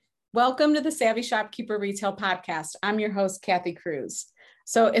Welcome to the Savvy Shopkeeper Retail Podcast. I'm your host, Kathy Cruz.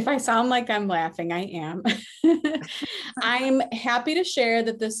 So if I sound like I'm laughing, I am. I'm happy to share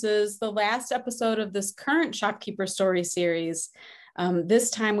that this is the last episode of this current Shopkeeper Story series. This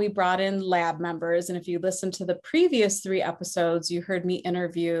time we brought in lab members. And if you listen to the previous 3 episodes, you heard me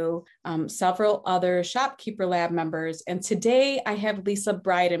interview several other shopkeeper lab members. And today I have Lisa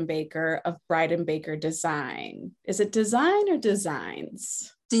Breidenbaker of Breidenbaker Design. Is it design or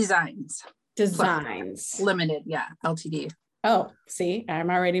designs? Designs. Limited, yeah, LTD. Oh, see, I'm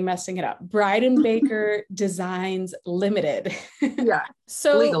already messing it up. Breidenbaker Designs Limited. Yeah.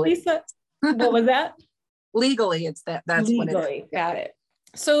 So legally. Lisa, what was that? Legally, it's that. That's legally, what it is. Got it.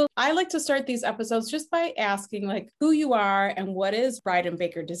 So I like to start these episodes just by asking who you are and what is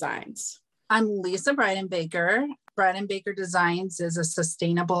Breidenbaker Designs? I'm Lisa Breidenbaker. Breidenbaker Designs is a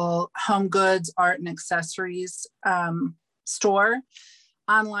sustainable home goods, art, and accessories store.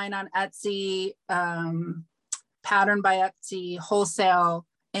 Online on Etsy, Pattern by Etsy, wholesale,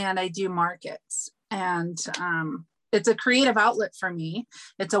 and I do markets. And it's a creative outlet for me.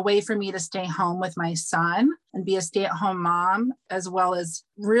 It's a way for me to stay home with my son and be a stay-at-home mom, as well as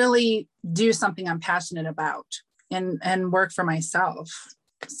really do something I'm passionate about and work for myself.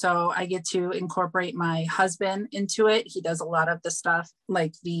 So I get to incorporate my husband into it. He does a lot of the stuff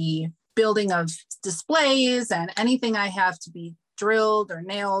like the building of displays and anything I have to be drilled or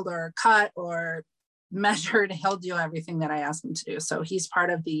nailed or cut or measured. He'll do everything that I ask him to do. So he's part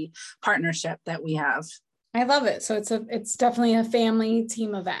of the partnership that we have. I love it. So it's definitely a family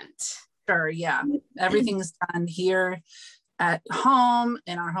team event. Sure. Yeah. Everything's done here at home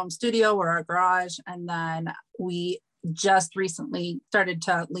in our home studio or our garage. And then we just recently started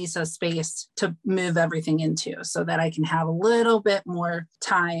to lease a space to move everything into so that I can have a little bit more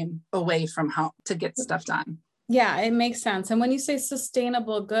time away from home to get stuff done. Yeah, it makes sense. And when you say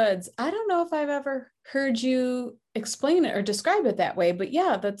sustainable goods, I don't know if I've ever heard you explain it or describe it that way, but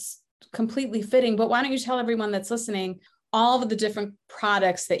yeah, that's completely fitting. But why don't you tell everyone that's listening all of the different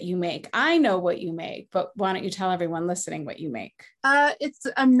products that you make? I know what you make, but why don't you tell everyone listening what you make? It's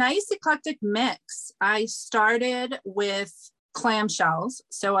a nice eclectic mix. I started with clamshells.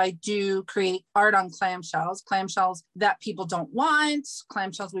 So I do create art on clamshells that people don't want,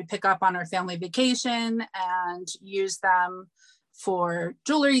 clamshells we pick up on our family vacation and use them for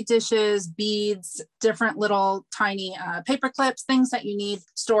jewelry, dishes, beads, different little tiny paper clips, things that you need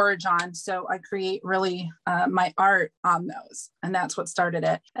storage on. So I create really my art on those. And that's what started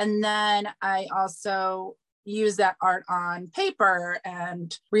it. And then I also use that art on paper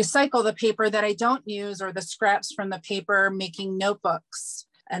and recycle the paper that I don't use or the scraps from the paper, making notebooks.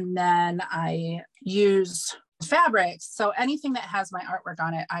 And then I use fabrics. So anything that has my artwork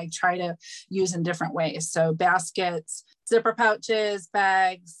on it, I try to use in different ways. So baskets, zipper pouches,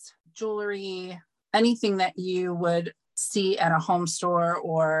 bags, jewelry, anything that you would see at a home store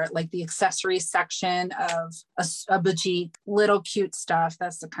or like the accessories section of a boutique, little cute stuff.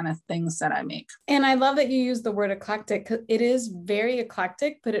 That's the kind of things that I make. And I love that you use the word eclectic because it is very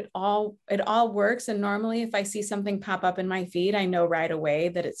eclectic, but it all works. And normally if I see something pop up in my feed, I know right away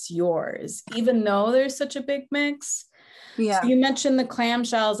that it's yours, even though there's such a big mix. Yeah. So you mentioned the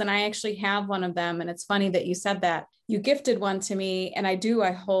clamshells and I actually have one of them. And it's funny that you said that. You gifted one to me and I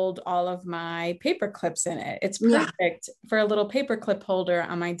hold all of my paper clips in it. It's perfect for a little paper clip holder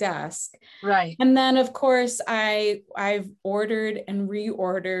on my desk. Right. And then of course I've ordered and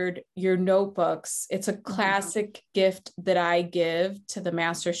reordered your notebooks. It's a classic gift that I give to the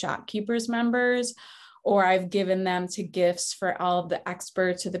Master Shopkeepers members, or I've given them to gifts for all of the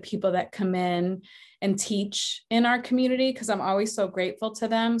experts or the people that come in and teach in our community because I'm always so grateful to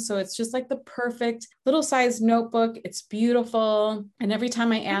them. So it's just like the perfect little size notebook. It's beautiful. And every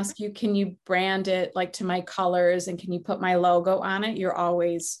time I ask you, can you brand it like to my colors and can you put my logo on it? You're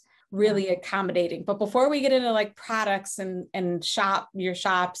always really accommodating. But before we get into like products and your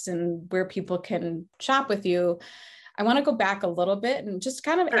shops and where people can shop with you, I want to go back a little bit and just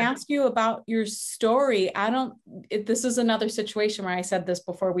kind of ask you about your story. This is another situation where I said this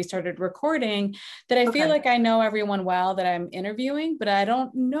before we started recording, that I feel like I know everyone well that I'm interviewing, but I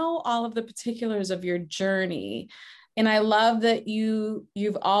don't know all of the particulars of your journey. And I love that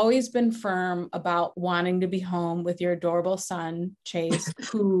you've always been firm about wanting to be home with your adorable son, Chase,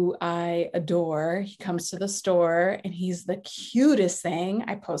 who I adore. He comes to the store and he's the cutest thing.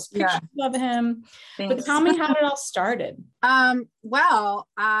 I post pictures of him. Thanks. But tell me how it all started. Well,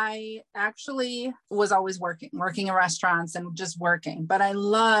 I actually was always working in restaurants and just working, but I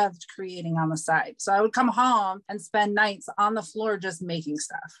loved creating on the side. So I would come home and spend nights on the floor just making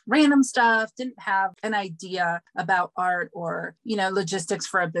stuff, random stuff, didn't have an idea about about art or, logistics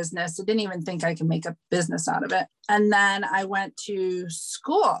for a business. I didn't even think I could make a business out of it. And then I went to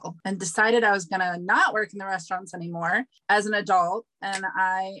school and decided I was going to not work in the restaurants anymore as an adult. And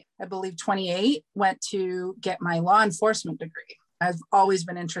I believe 28, went to get my law enforcement degree. I've always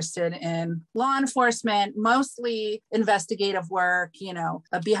been interested in law enforcement, mostly investigative work,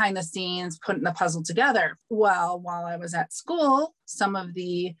 behind the scenes, putting the puzzle together. Well, while I was at school, some of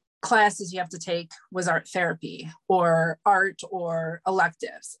the classes you have to take was art therapy or art or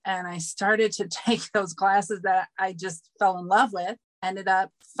electives. And I started to take those classes that I just fell in love with, ended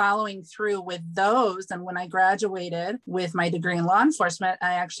up following through with those. And when I graduated with my degree in law enforcement,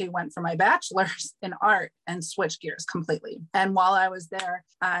 I actually went for my bachelor's in art and switched gears completely. And while I was there,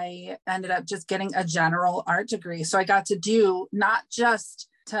 I ended up just getting a general art degree. So I got to do not just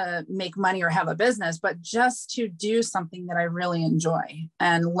to make money or have a business, but just to do something that I really enjoy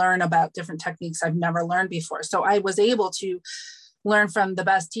and learn about different techniques I've never learned before. So I was able to learn from the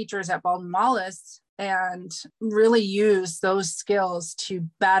best teachers at Baldwin Wallace and really use those skills to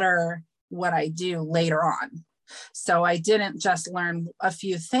better what I do later on. So I didn't just learn a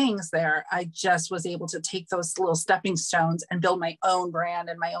few things there. I just was able to take those little stepping stones and build my own brand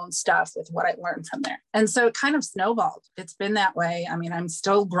and my own stuff with what I learned from there. And so it kind of snowballed. It's been that way. I mean, I'm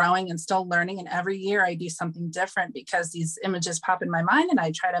still growing and still learning. And every year I do something different because these images pop in my mind and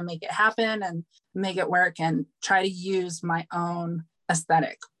I try to make it happen and make it work and try to use my own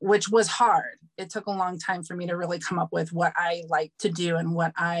aesthetic, which was hard. It took a long time for me to really come up with what I like to do and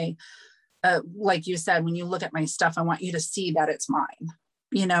what I like you said, when you look at my stuff, I want you to see that it's mine,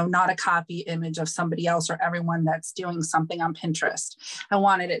 not a copy image of somebody else or everyone that's doing something on Pinterest. I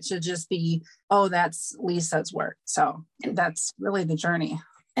wanted it to just be, oh, that's Lisa's work. So that's really the journey.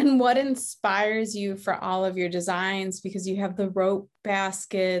 And what inspires you for all of your designs? Because you have the rope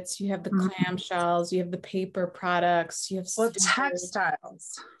baskets, you have the clamshells, you have the paper products, you have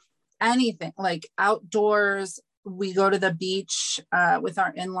textiles, anything like outdoors. We go to the beach with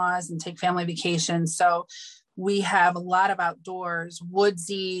our in-laws and take family vacations. So we have a lot of outdoors,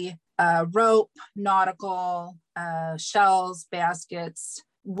 woodsy, rope, nautical, shells, baskets,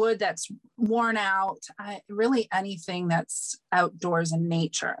 wood that's worn out, really anything that's outdoors in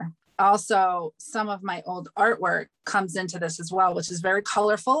nature. Also, some of my old artwork comes into this as well, which is very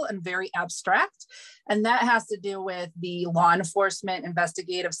colorful and very abstract. And that has to do with the law enforcement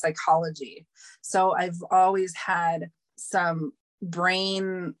investigative psychology. So I've always had some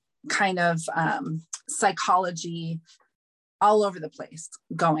brain kind of psychology all over the place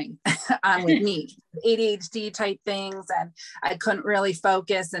going on with me, ADHD type things. And I couldn't really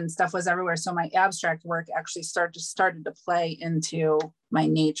focus and stuff was everywhere. So my abstract work actually started to play into my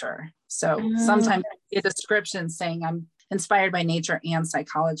nature. So sometimes a description saying I'm inspired by nature and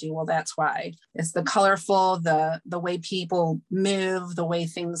psychology. Well, that's why. It's the colorful, the way people move, the way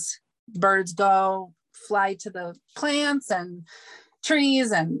birds go, fly to the plants and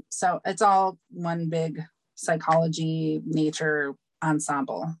trees. And so it's all one big psychology, nature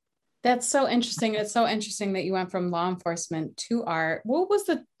ensemble. That's so interesting. It's so interesting that you went from law enforcement to art. What was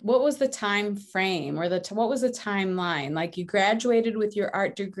the time frame or what was the timeline? Like you graduated with your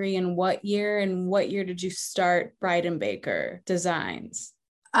art degree in what year, and what year did you start Breidenbaker Designs?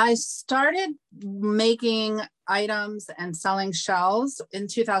 I started making items and selling shells in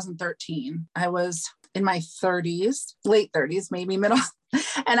 2013. I was in my 30s, late 30s, maybe middle.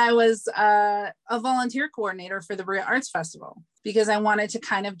 And I was a volunteer coordinator for the Berea Arts Festival because I wanted to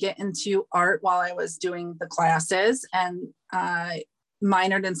kind of get into art while I was doing the classes, and I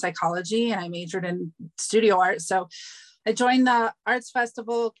minored in psychology and I majored in studio art. So I joined the Arts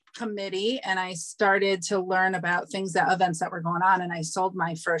Festival committee and I started to learn about events that were going on. And I sold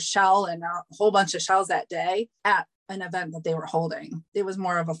my first shell and a whole bunch of shells that day at an event that they were holding. It was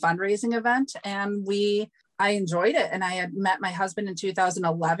more of a fundraising event, and I enjoyed it. And I had met my husband in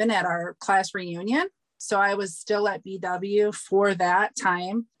 2011 at our class reunion. So I was still at BW for that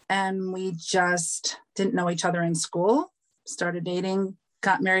time. And we just didn't know each other in school, started dating,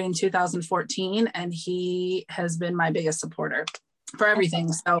 got married in 2014. And he has been my biggest supporter for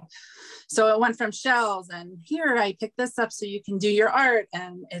everything. So it went from shells and here, I picked this up so you can do your art.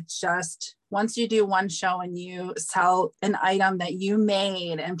 And it's just, once you do one show and you sell an item that you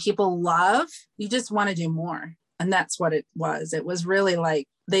made and people love, you just want to do more. And that's what it was. It was really like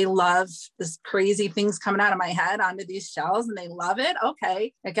they love this crazy things coming out of my head onto these shells and they love it.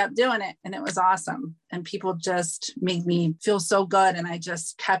 Okay. I kept doing it and it was awesome. And people just made me feel so good. And I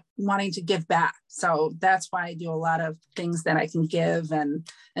just kept wanting to give back. So that's why I do a lot of things that I can give and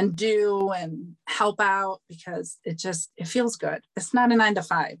do and help out, because it feels good. It's not a 9 to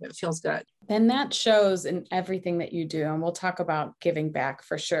 5. It feels good. And that shows in everything that you do. And we'll talk about giving back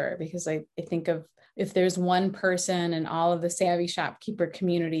for sure, because I think of, if there's one person in all of the Savvy Shopkeeper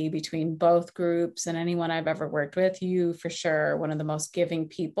community between both groups and anyone I've ever worked with, you for sure, one of the most giving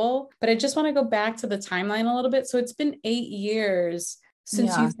people. But I just want to go back to the timeline a little bit. So it's been 8 years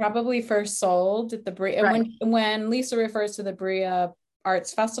since you probably first sold at the Brea. Right. When Lisa refers to the Brea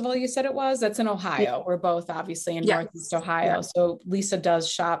Arts Festival, you said it was, that's in Ohio. Yeah. We're both obviously in Northeast Ohio. Yeah. So Lisa does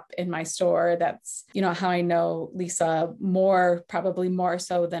shop in my store. That's, how I know Lisa probably more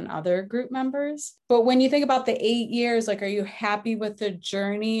so than other group members. But when you think about the 8 years, like, are you happy with the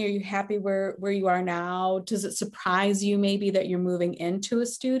journey? Are you happy where you are now? Does it surprise you maybe that you're moving into a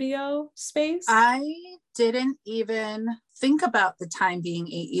studio space? I didn't even think about the time being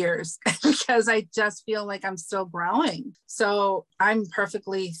 8 years because I just feel like I'm still growing. So I'm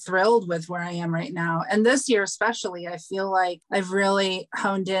perfectly thrilled with where I am right now. And this year, especially, I feel like I've really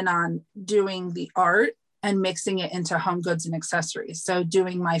honed in on doing the art and mixing it into home goods and accessories. So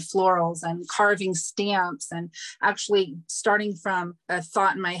doing my florals and carving stamps and actually starting from a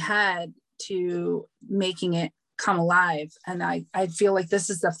thought in my head to making it come alive. And I feel like this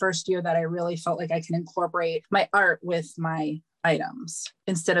is the first year that I really felt like I can incorporate my art with my items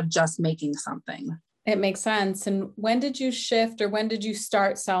instead of just making something. It makes sense. And when did you shift, or when did you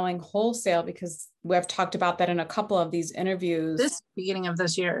start selling wholesale? Because we've talked about that in a couple of these interviews. This beginning of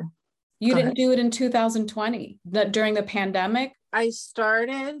this year. You didn't do it in 2020, during the pandemic? I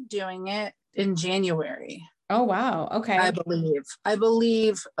started doing it in January. Oh, wow. Okay. I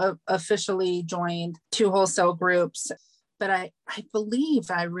believe officially joined 2 wholesale groups, but I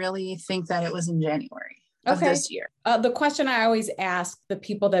really think that it was in January of this year. The question I always ask the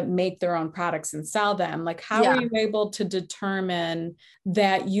people that make their own products and sell them, like, how are you able to determine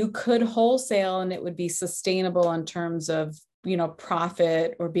that you could wholesale and it would be sustainable in terms of,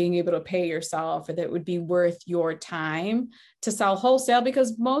 profit, or being able to pay yourself, or that it would be worth your time to sell wholesale?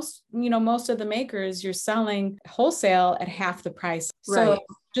 Because most of the makers, you're selling wholesale at half the price. So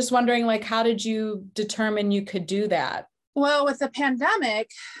just wondering, like, how did you determine you could do that? Well, with the pandemic,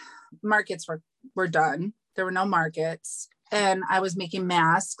 markets were done. There were no markets, and I was making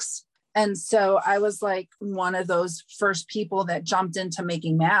masks. And so I was like one of those first people that jumped into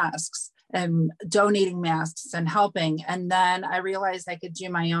making masks and donating masks and helping. And then I realized I could do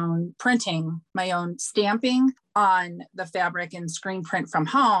my own printing, my own stamping on the fabric and screen print from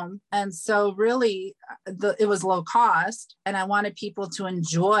home. And so really it was low cost, and I wanted people to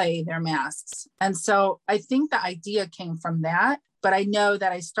enjoy their masks. And so I think the idea came from that, but I know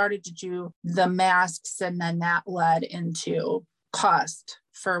that I started to do the masks, and then that led into cost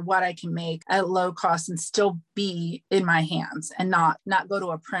for what I can make at low cost and still be in my hands, and not go to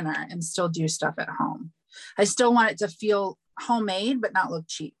a printer and still do stuff at home. I still want it to feel homemade, but not look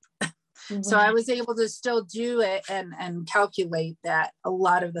cheap. Mm-hmm. So I was able to still do it and calculate that a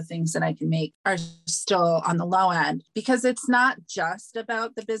lot of the things that I can make are still on the low end, because it's not just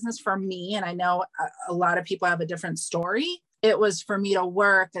about the business for me. And I know a lot of people have a different story. It was for me to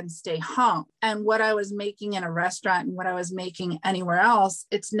work and stay home. And what I was making in a restaurant and what I was making anywhere else,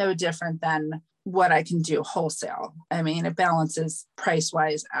 it's no different than what I can do wholesale. I mean, it balances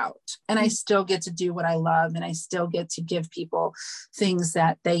price-wise out. And I still get to do what I love, and I still get to give people things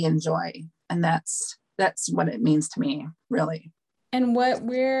that they enjoy. And that's what it means to me, really. And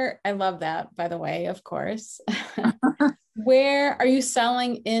I love that, by the way, of course. Where are you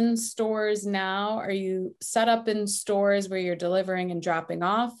selling in stores now? Are you set up in stores where you're delivering and dropping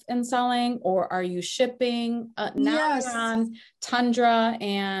off and selling, or are you shipping? Now yes. You're on Tundra,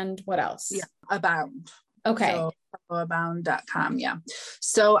 and what else? Yeah, Abound. Okay. So abound.com. Yeah.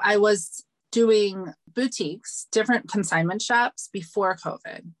 So I was doing boutiques, different consignment shops before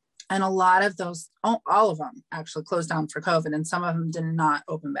COVID. And a lot of those, all of them actually closed down for COVID, and some of them did not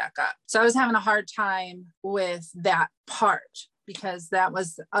open back up. So I was having a hard time with that part, because that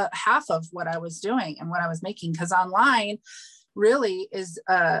was half of what I was doing and what I was making. Because online really is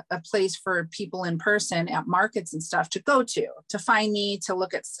a place for people in person at markets and stuff to go to find me, to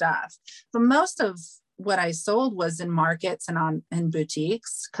look at stuff. But most of what I sold was in markets and in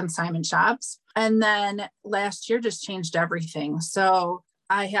boutiques, consignment shops. And then last year just changed everything. So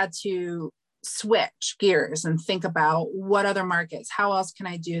I had to switch gears and think about what other markets, how else can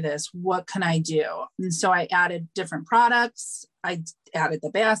I do this? What can I do? And so I added different products. I added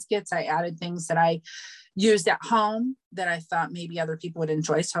the baskets. I added things that I used at home that I thought maybe other people would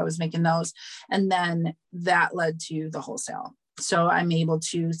enjoy. So I was making those. And then that led to the wholesale. So I'm able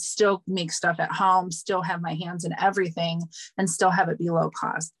to still make stuff at home, still have my hands in everything, and still have it be low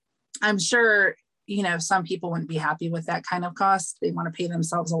cost. I'm sure, some people wouldn't be happy with that kind of cost. They want to pay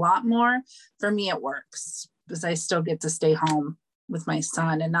themselves a lot more. For me, it works because I still get to stay home with my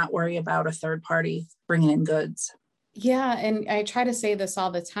son and not worry about a third party bringing in goods. Yeah. And I try to say this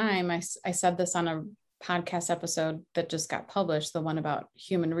all the time. I said this on a podcast episode that just got published, the one about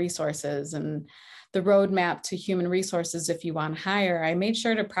human resources and the roadmap to human resources. If you want to hire, I made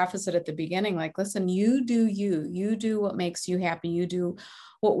sure to preface it at the beginning, like, listen, you do what makes you happy. You do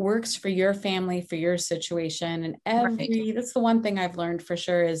what works for your family, for your situation. And that's the one thing I've learned for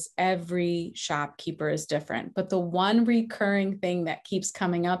sure is every shopkeeper is different. But the one recurring thing that keeps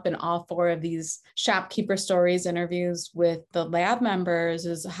coming up in all 4 of these shopkeeper stories, interviews with the lab members,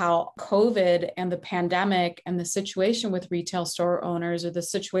 is how COVID and the pandemic and the situation with retail store owners, or the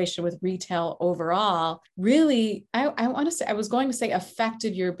situation with retail overall, really, I want to say, I was going to say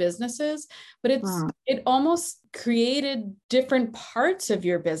affected your businesses, but it almost created different parts of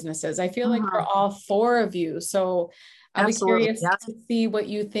your businesses. I feel like for all 4 of you. So I'll be curious to see what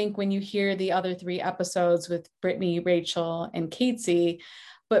you think when you hear the other 3 episodes with Brittany, Rachel, and Casey.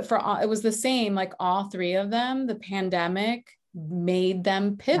 But it was the same, like all 3 of them, the pandemic made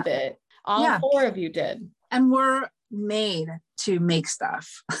them pivot. All 4 of you did. And we're made to make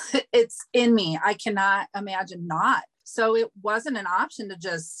stuff. It's in me. I cannot imagine not. So it wasn't an option to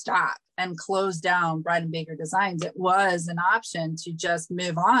just stop and close down Bride and Baker Designs. It was an option to just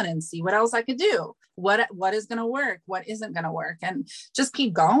move on and see what else I could do. What is going to work? What isn't going to work? And just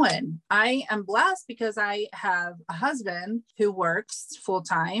keep going. I am blessed because I have a husband who works full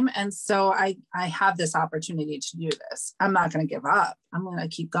time. And so I have this opportunity to do this. I'm not going to give up. I'm going to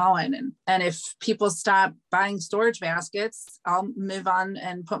keep going. And if people stop buying storage baskets, I'll move on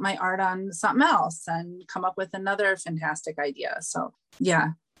and put my art on something else and come up with another fantastic idea. So yeah,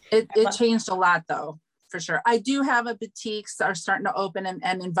 it changed a lot though. For sure. I do have a boutiques that are starting to open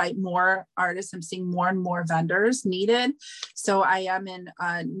and invite more artists. I'm seeing more and more vendors needed. So I am in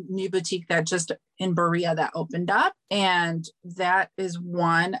a new boutique that just in Berea that opened up. And that is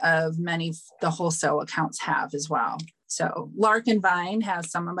one of many the wholesale accounts have as well. So Lark and Vine has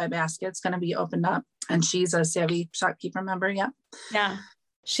some of my baskets going to be opened up. And she's a Savvy Shopkeeper member. Yeah. Yeah.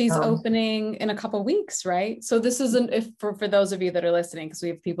 She's opening in a couple of weeks, right? So this isn't for those of you that are listening, because we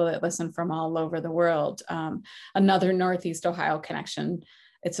have people that listen from all over the world. Another Northeast Ohio connection.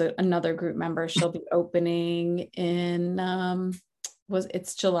 It's another group member. She'll be opening in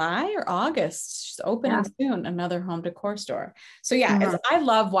it's July or August. She's opening soon, another home decor store. So I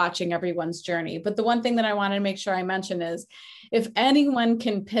love watching everyone's journey. But the one thing that I wanted to make sure I mention is, if anyone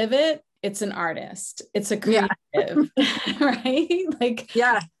can pivot, it's an artist. It's a creative, right? Like,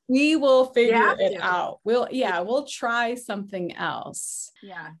 we will figure it out. We'll try something else.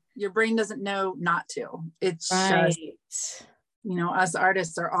 Yeah. Your brain doesn't know not to. It's just, us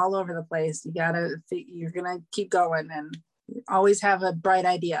artists are all over the place. You're going to keep going and always have a bright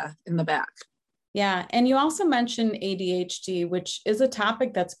idea in the back. Yeah. And you also mentioned ADHD, which is a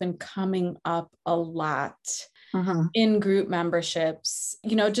topic that's been coming up a lot. In group memberships,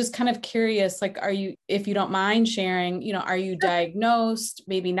 just kind of curious, like, if you don't mind sharing, are you diagnosed,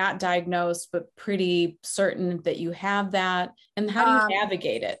 maybe not diagnosed, but pretty certain that you have that? And how do you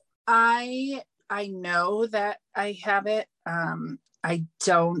navigate it? I know that I have it. I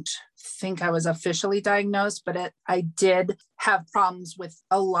don't think I was officially diagnosed, but I did have problems with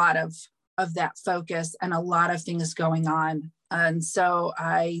a lot of that focus and a lot of things going on. And so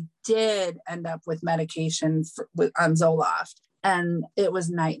I did end up with medication on Zoloft, and it was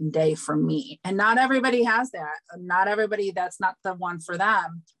night and day for me. And not everybody has that. Not everybody, that's not the one for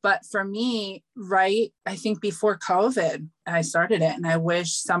them. But for me, I think before COVID, I started it, and I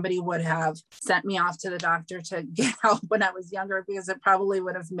wish somebody would have sent me off to the doctor to get help when I was younger, because it probably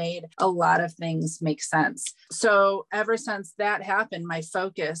would have made a lot of things make sense. So ever since that happened, my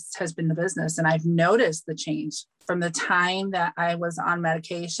focus has been the business, and I've noticed the change from the time that I was on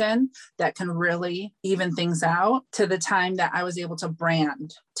medication that can really even things out to the time that I was able to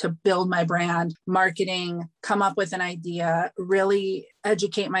build my brand, marketing, come up with an idea, really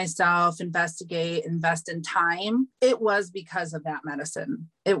educate myself, invest in time. It was because of that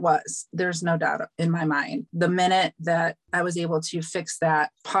medicine. It was. There's no doubt in my mind. The minute that I was able to fix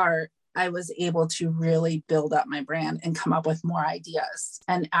that part, I was able to really build up my brand and come up with more ideas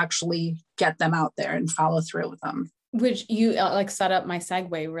and actually get them out there and follow through with them. Which you like set up my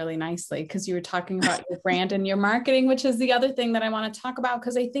segue really nicely, because you were talking about your brand and your marketing, which is the other thing that I want to talk about,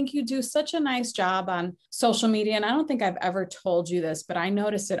 because I think you do such a nice job on social media. And I don't think I've ever told you this, but I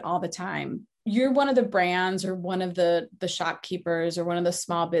notice it all the time. You're one of the brands or one of the shopkeepers or one of the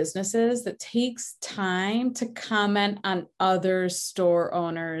small businesses that takes time to comment on other store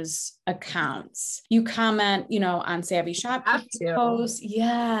owners' accounts. You comment, on Savvy Shopkeeper posts.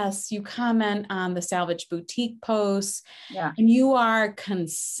 Yes. You comment on the Salvage Boutique posts. Yeah. And you are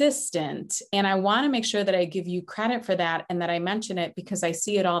consistent. And I want to make sure that I give you credit for that and that I mention it because I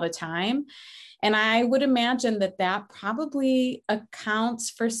see it all the time. And I would imagine that probably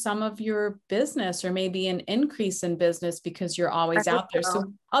accounts for some of your business or maybe an increase in business because you're always out there.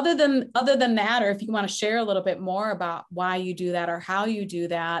 So other than that, or if you want to share a little bit more about why you do that or how you do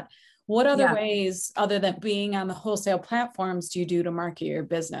that, what other ways other than being on the wholesale platforms do you do to market your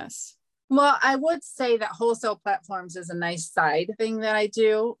business? Well, I would say that wholesale platforms is a nice side thing that I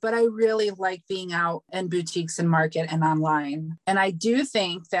do, but I really like being out in boutiques and market and online. And I do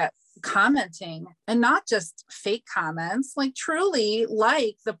think that commenting, and not just fake comments, like truly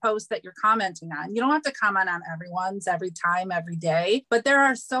like the post that you're commenting on. You don't have to comment on everyone's every time, every day, but there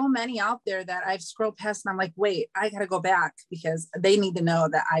are so many out there that I've scrolled past and I'm like, wait, I got to go back because they need to know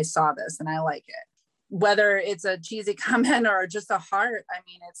that I saw this and I like it. Whether it's a cheesy comment or just a heart, I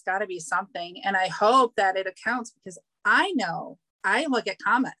mean, it's got to be something. And I hope that it accounts because I know I look at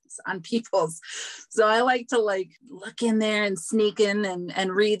comments on people's. So I like to look in there and sneak in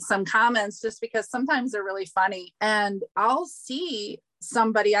and read some comments just because sometimes they're really funny. And I'll see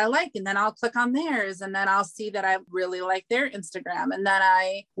somebody I like, and then I'll click on theirs, and then I'll see that I really like their Instagram. And then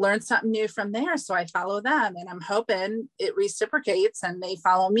I learn something new from there. So I follow them, and I'm hoping it reciprocates and they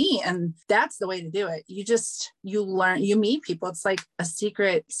follow me. And that's the way to do it. You learn, you meet people. It's like a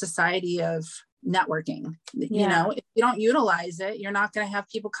secret society of networking. If you don't utilize it, you're not going to have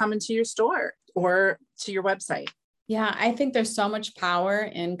people come into your store or to your website. Yeah. I think there's so much power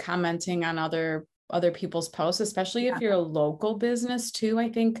in commenting on other people's posts, especially if you're a local business too. I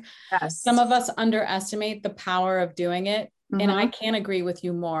think some of us underestimate the power of doing it. And I can't agree with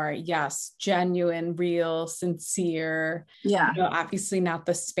you more. Yes. Genuine, real, sincere. Yeah. Obviously not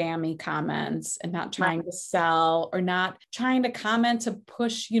the spammy comments and not trying to sell or not trying to comment to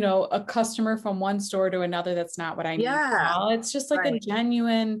push, a customer from one store to another. That's not what I mean at all. It's just like a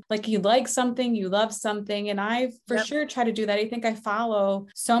genuine, like you like something, you love something. And I for sure try to do that. I think I follow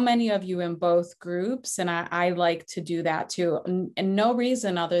so many of you in both groups, and I like to do that too. And no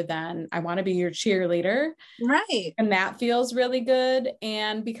reason other than I want to be your cheerleader. Right. And that feels really good.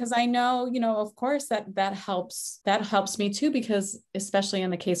 And because I know, of course that helps me too, because especially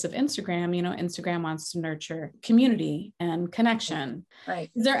in the case of Instagram, Instagram wants to nurture community and connection. Right.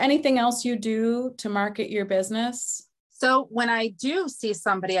 Is there anything else you do to market your business? So when I do see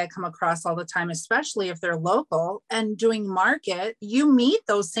somebody I come across all the time, especially if they're local and doing market, you meet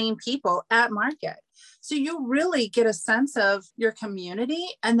those same people at market. So you really get a sense of your community,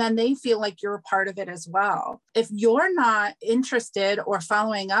 and then they feel like you're a part of it as well. If you're not interested or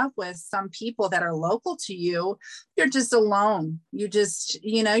following up with some people that are local to you, you're just alone. You're just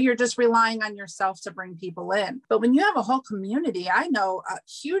relying on yourself to bring people in. But when you have a whole community, I know a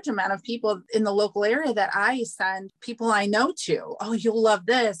huge amount of people in the local area that I send people I know to. Oh, you'll love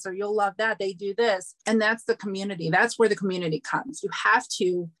this or you'll love that. They do this. And that's the community. That's where the community comes. You have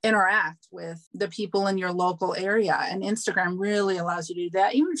to interact with the people in your local area. And Instagram really allows you to do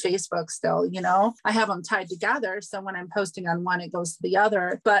that. Even Facebook still, I have them tied together. So when I'm posting on one, it goes to the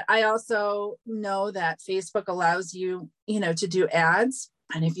other. But I also know that Facebook allows you, to do ads.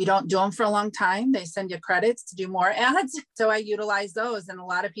 And if you don't do them for a long time, they send you credits to do more ads. So I utilize those. And a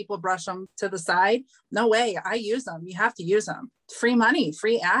lot of people brush them to the side. No way. I use them. You have to use them. Free money,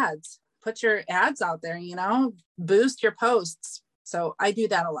 free ads. Put your ads out there, boost your posts. So I do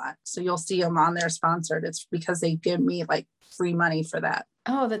that a lot. So you'll see them on there sponsored. It's because they give me free money for that.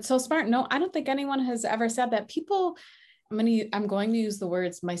 Oh, that's so smart. No, I don't think anyone has ever said that. People, I'm going to use the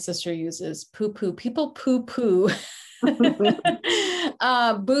words my sister uses, poo-poo. People poo-poo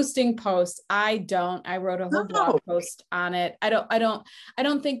boosting posts. I wrote a whole blog post on it. I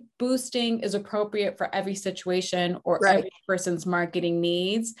don't think boosting is appropriate for every situation or every person's marketing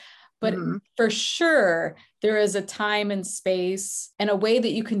needs. But for sure, there is a time and space and a way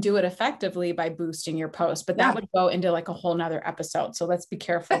that you can do it effectively by boosting your post. But that would go into a whole nother episode. So let's be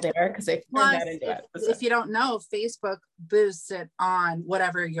careful there because they turn that into it. If you don't know, Facebook boosts it on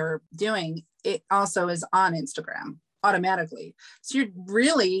whatever you're doing. It also is on Instagram automatically. So you're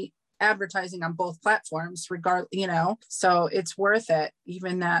really advertising on both platforms, so it's worth it,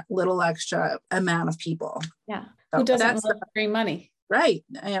 even that little extra amount of people. Yeah. So who doesn't love free money? Right.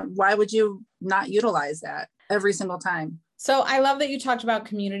 And why would you not utilize that every single time? So I love that you talked about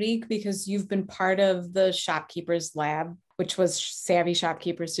community, because you've been part of the Shopkeepers Lab, which was Savvy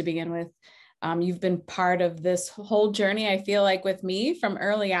Shopkeepers to begin with. You've been part of this whole journey, I feel like, with me from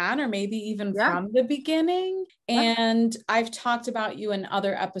early on, or maybe even from the beginning. And I've talked about you in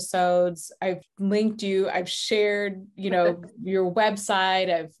other episodes. I've linked you. I've shared, your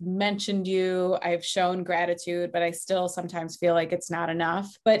website. I've mentioned you. I've shown gratitude, but I still sometimes feel like it's not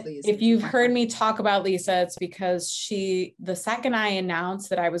enough. But if you've heard me talk about Lisa, it's because the second I announced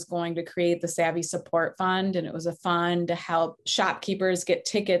that I was going to create the Savvy Support Fund, and it was a fund to help shopkeepers get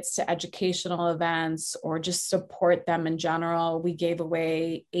tickets to educational events or just support them in general, we gave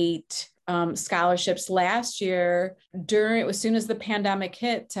away 8 scholarships last year as soon as the pandemic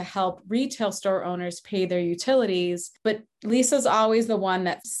hit, to help retail store owners pay their utilities. But Lisa's always the one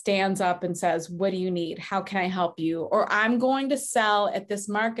that stands up and says, what do you need? How can I help you? Or I'm going to sell at this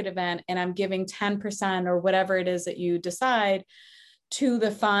market event and I'm giving 10% or whatever it is that you decide to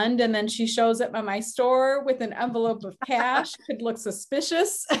the fund. And then she shows up at my store with an envelope of cash. Could look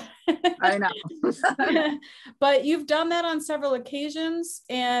suspicious. I know. But you've done that on several occasions,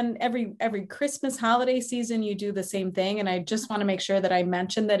 and every Christmas holiday season, you do the same thing. And I just want to make sure that I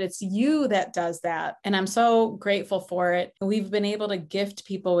mention that it's you that does that. And I'm so grateful for it. We've been able to gift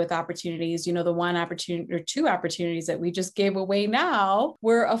people with opportunities. The one opportunity or 2 opportunities that we just gave away now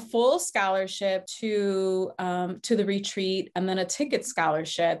were a full scholarship to the retreat, and then a ticket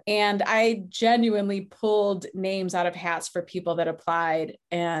scholarship. And I genuinely pulled names out of hats for people that applied.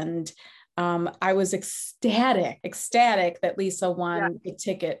 And I was ecstatic that Lisa won the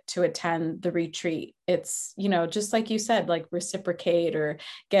ticket to attend the retreat. It's, just like you said, like reciprocate or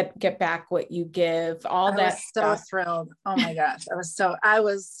get back what you give, all that stuff. I was so thrilled. Oh my gosh. I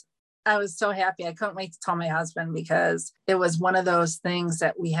was so happy. I couldn't wait to tell my husband, because it was one of those things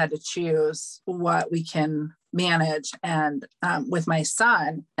that we had to choose what we can manage, and with my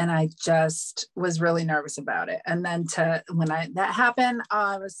son, and I just was really nervous about it. And then that happened,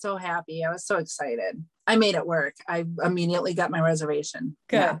 I was so happy. I was so excited. I made it work. I immediately got my reservation.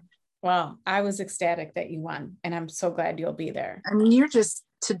 Good. Yeah. Well, I was ecstatic that you won, and I'm so glad you'll be there. I mean,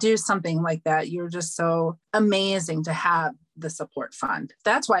 to do something like that, you're just so amazing to have the support fund.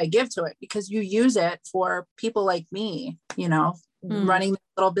 That's why I give to it, because you use it for people like me, running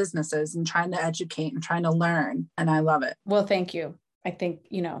little businesses and trying to educate and trying to learn. And I love it. Well, thank you. I think,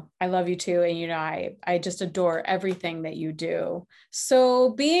 I love you too. And, I just adore everything that you do.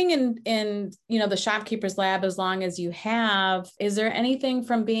 So being in, the Shopkeepers Lab, as long as you have, is there anything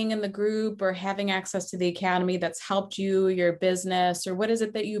from being in the group or having access to the Academy that's helped you, your business, or what is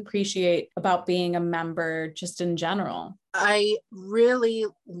it that you appreciate about being a member just in general? I really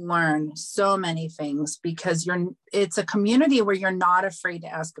learn so many things, because it's a community where you're not afraid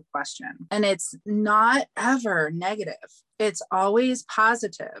to ask a question, and it's not ever negative. It's always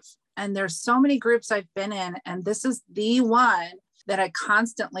positive. And there's so many groups I've been in, and this is the one that I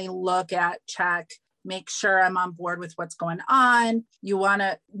constantly look at, check, make sure I'm on board with what's going on. You want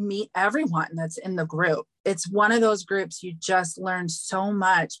to meet everyone that's in the group. It's one of those groups you just learn so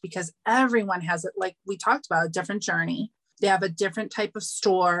much, because everyone has it, like we talked about, a different journey. They have a different type of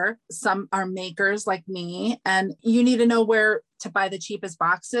store. Some are makers like me, and you need to know where to buy the cheapest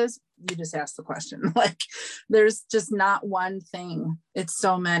boxes. You just ask the question. Like, there's just not one thing. It's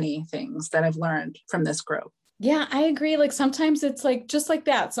so many things that I've learned from this group. Yeah, I agree. Like sometimes it's like, just like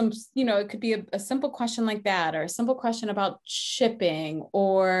that. It could be a simple question like that, or a simple question about shipping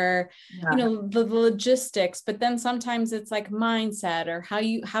or, the logistics, but then sometimes it's like mindset, or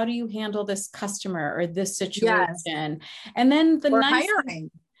how do you handle this customer or this situation? Yes. And then hiring,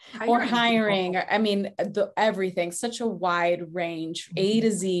 or I mean, everything, such a wide range, A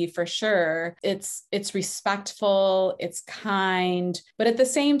to Z for sure. It's respectful, it's kind, but at the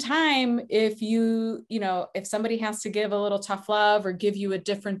same time, if if somebody has to give a little tough love or give you a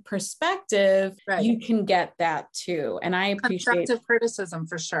different perspective, right, you can get that too. And I appreciate constructive criticism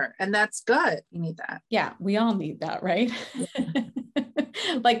for sure. And that's good. You need that. Yeah, we all need that, right?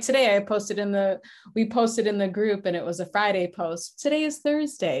 Like today we posted in the group, and it was a Friday post. Today is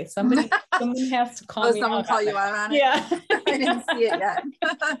Thursday. Someone has to call me someone out. Call you out on it? Yeah. I didn't see it yet.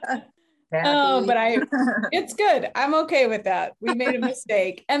 Oh, but it's good. I'm okay with that. We made a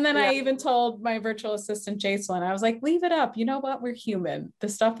mistake. And then I even told my virtual assistant, Jason, I was like, leave it up. You know what? We're human. The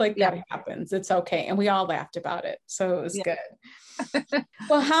stuff like that happens. It's okay. And we all laughed about it. So it was good.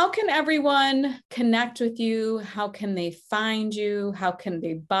 Well, how can everyone connect with you? How can they find you? How can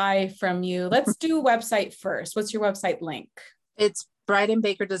they buy from you? Let's do a website first. What's your website link? It's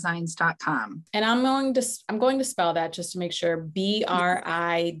bridenbakerdesigns.com. And I'm going to spell that just to make sure.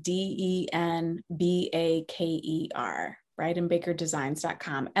 BRIDENBAKER,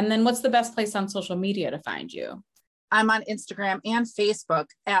 bridenbakerdesigns.com. And then what's the best place on social media to find you? I'm on Instagram and Facebook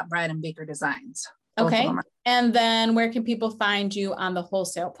at Briden Baker Designs. Okay. And then where can people find you on the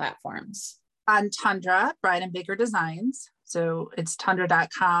wholesale platforms? On Tundra, Briden Baker Designs. So it's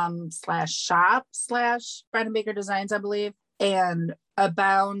tundra.com/shop/Briden Baker Designs, I believe. And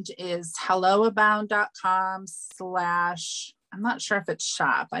Abound is helloabound.com/ I'm not sure if it's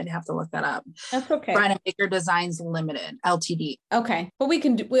shop. I'd have to look that up. That's okay. Briden Baker Designs Limited, Ltd. Okay. But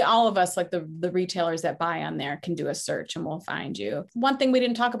we all of us, like the retailers that buy on there, can do a search and we'll find you. One thing we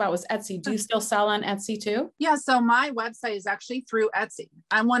didn't talk about was Etsy. Do you still sell on Etsy too? Yeah. So my website is actually through Etsy.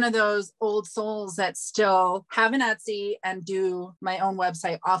 I'm one of those old souls that still have an Etsy and do my own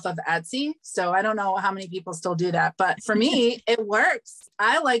website off of Etsy. So I don't know how many people still do that, but for me, it works.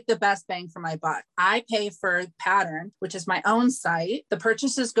 I like the best bang for my buck. I pay for Pattern, which is my own site. The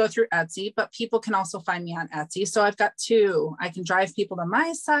purchases go through Etsy, but people can also find me on Etsy. So I've got two. I can drive people to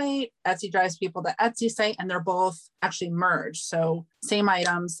my site. Etsy drives people to Etsy site, and they're both actually merged. So same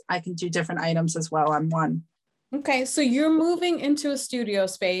items. I can do different items as well on one. Okay, so you're moving into a studio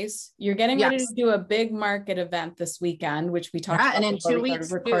space. You're getting ready to do a big market event this weekend, which we talked about and in 2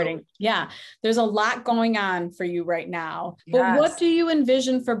 weeks recording. Too. Yeah, there's a lot going on for you right now. Yes. But what do you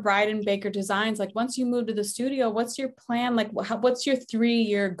envision for Briden Baker Designs? Like once you move to the studio, what's your plan? Like what's your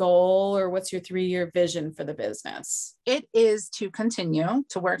 3-year goal or what's your 3-year vision for the business? It is to continue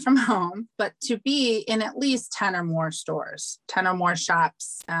to work from home, but to be in at least 10 or more stores, 10 or more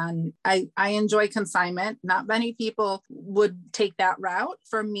shops. And I enjoy consignment. Not many people would take that route.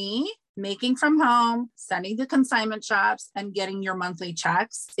 For me, making from home, sending to consignment shops and getting your monthly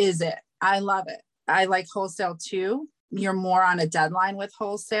checks is it. I love it. I like wholesale too. You're more on a deadline with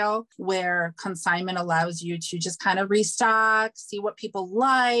wholesale, where consignment allows you to just kind of restock, see what people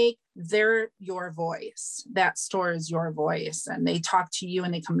like. They're your voice. That store is your voice, and they talk to you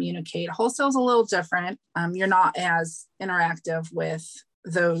and they communicate. Wholesale is a little different. You're not as interactive with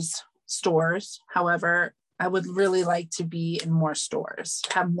those stores. However, I would really like to be in more stores,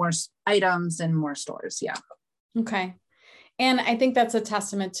 have more items in more stores. Yeah. Okay. And I think that's a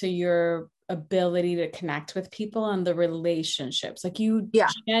testament to your ability to connect with people and the relationships. Like you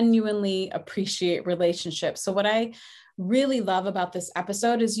genuinely appreciate relationships. So what I really love about this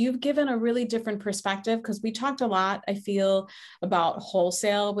episode is you've given a really different perspective, because we talked a lot, I feel, about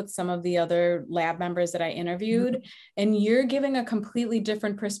wholesale with some of the other lab members that I interviewed, and you're giving a completely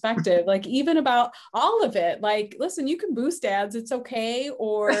different perspective, like even about all of it. Like, listen, you can boost ads, it's okay,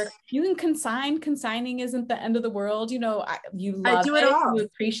 or you can consign. Consigning isn't the end of the world. You know, you love I do it all. You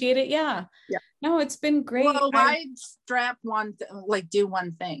appreciate it. Yeah. No, it's been great. Well, why strap one, do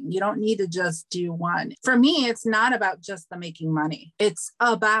one thing? You don't need to just do one. For me, it's not about just the making money. It's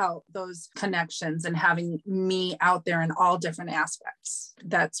about those connections and having me out there in all different aspects.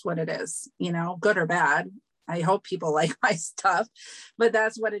 That's what it is, good or bad. I hope people like my stuff, but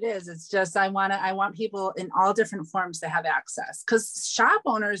that's what it is. It's just, I want people in all different forms to have access, because shop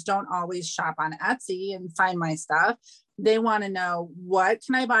owners don't always shop on Etsy and find my stuff. They want to know, what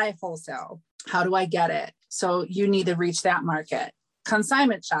can I buy wholesale? How do I get it? So you need to reach that market.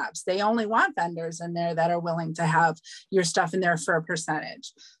 Consignment shops, they only want vendors in there that are willing to have your stuff in there for a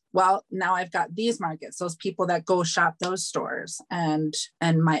percentage. Well, now I've got these markets, those people that go shop those stores and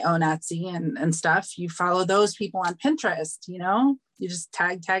my own Etsy and stuff. You follow those people on Pinterest, you just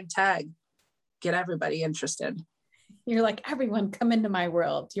tag, get everybody interested. You're like, everyone come into my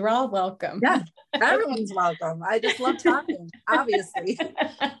world. You're all welcome. Yeah, everyone's welcome. I just love talking, obviously.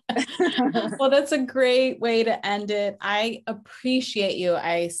 Well, that's a great way to end it. I appreciate you.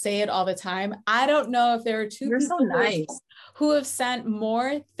 I say it all the time. I don't know if there are two You're people so nice. who have sent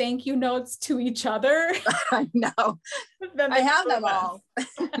more thank you notes to each other. I know. I have them all.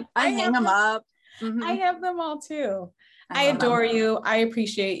 I hang them up. Mm-hmm. I have them all too. I adore you. I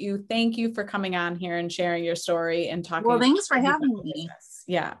appreciate you. Thank you for coming on here and sharing your story and talking. Well, thanks for having me.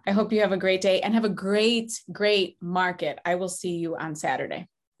 Yeah. I hope you have a great day and have a great, great market. I will see you on Saturday.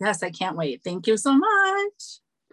 Yes, I can't wait. Thank you so much.